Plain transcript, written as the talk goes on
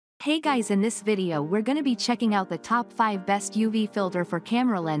Hey guys, in this video we're gonna be checking out the top 5 best UV filter for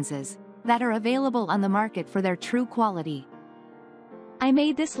camera lenses that are available on the market for their true quality. I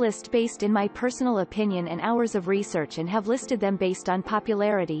made this list based in my personal opinion and hours of research and have listed them based on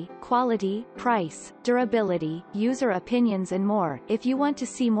popularity, quality, price, durability, user opinions and more. If you want to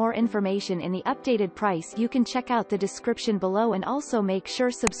see more information in the updated price, you can check out the description below and also make sure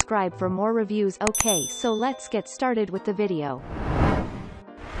subscribe for more reviews. Okay, so let's get started with the video.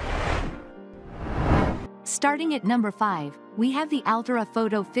 Starting at number 5, we have the Altera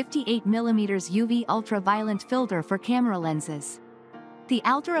Photo 58mm UV ultraviolet filter for camera lenses. The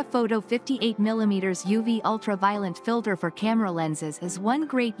Altera Photo 58mm UV ultraviolet filter for camera lenses is one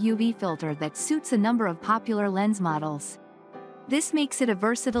great UV filter that suits a number of popular lens models. This makes it a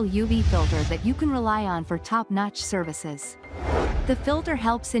versatile UV filter that you can rely on for top-notch services. The filter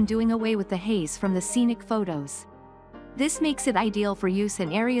helps in doing away with the haze from the scenic photos. This makes it ideal for use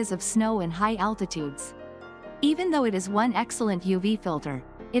in areas of snow and high altitudes. Even though it is one excellent UV filter,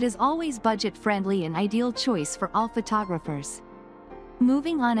 it is always budget-friendly and ideal choice for all photographers.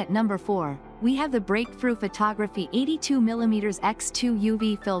 Moving on at number 4, we have the Breakthrough Photography 82mm X2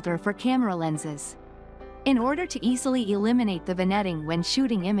 UV filter for camera lenses. In order to easily eliminate the vignetting when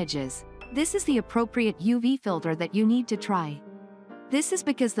shooting images, this is the appropriate UV filter that you need to try. This is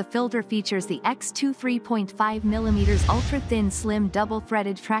because the filter features the X2 3.5mm ultra-thin slim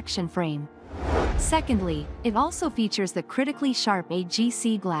double-threaded traction frame. Secondly, it also features the critically sharp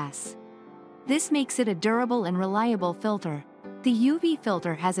AGC glass. This makes it a durable and reliable filter. The UV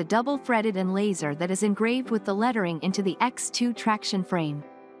filter has a double-threaded and laser that is engraved with the lettering into the X2 traction frame.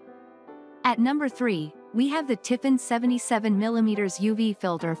 At number 3, we have the Tiffen 77mm UV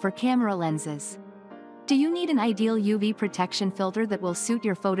filter for camera lenses. Do you need an ideal UV protection filter that will suit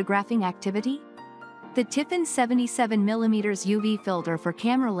your photographing activity? The Tiffen 77mm UV filter for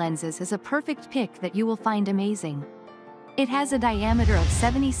camera lenses is a perfect pick that you will find amazing. It has a diameter of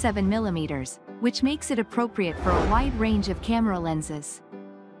 77mm, which makes it appropriate for a wide range of camera lenses.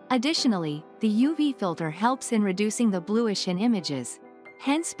 Additionally, the UV filter helps in reducing the bluish in images,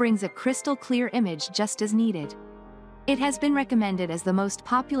 hence brings a crystal clear image just as needed. It has been recommended as the most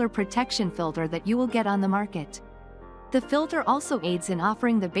popular protection filter that you will get on the market. The filter also aids in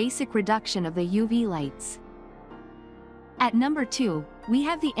offering the basic reduction of the UV lights. At number 2, we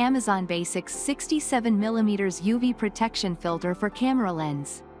have the Amazon Basics 67mm UV protection filter for camera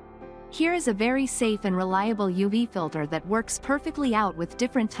lens. Here is a very safe and reliable UV filter that works perfectly out with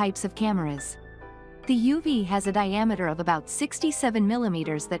different types of cameras. The UV has a diameter of about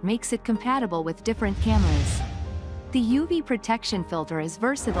 67mm that makes it compatible with different cameras. The UV protection filter is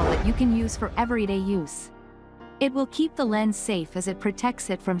versatile that you can use for everyday use. It will keep the lens safe as it protects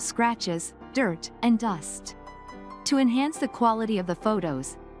it from scratches, dirt, and dust. To enhance the quality of the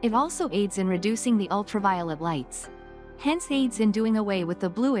photos, it also aids in reducing the ultraviolet lights, hence aids in doing away with the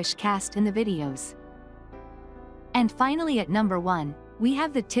bluish cast in the videos. And finally at number 1, we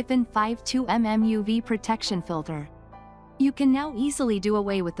have the Tiffen 52mm UV protection filter. You can now easily do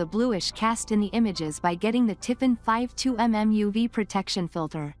away with the bluish cast in the images by getting the Tiffen 52mm UV protection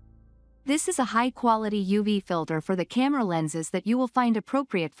filter. This is a high-quality UV filter for the camera lenses that you will find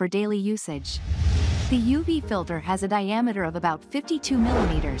appropriate for daily usage. The UV filter has a diameter of about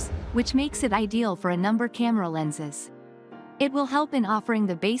 52mm, which makes it ideal for a number of camera lenses. It will help in offering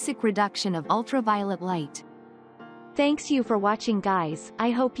the basic reduction of ultraviolet light. Thanks you for watching guys.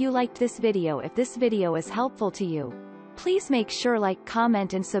 I hope you liked this video. If this video is helpful to you, please make sure like,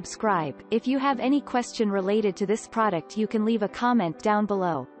 comment and subscribe. If you have any question related to this product you can leave a comment down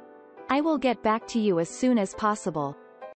below. I will get back to you as soon as possible.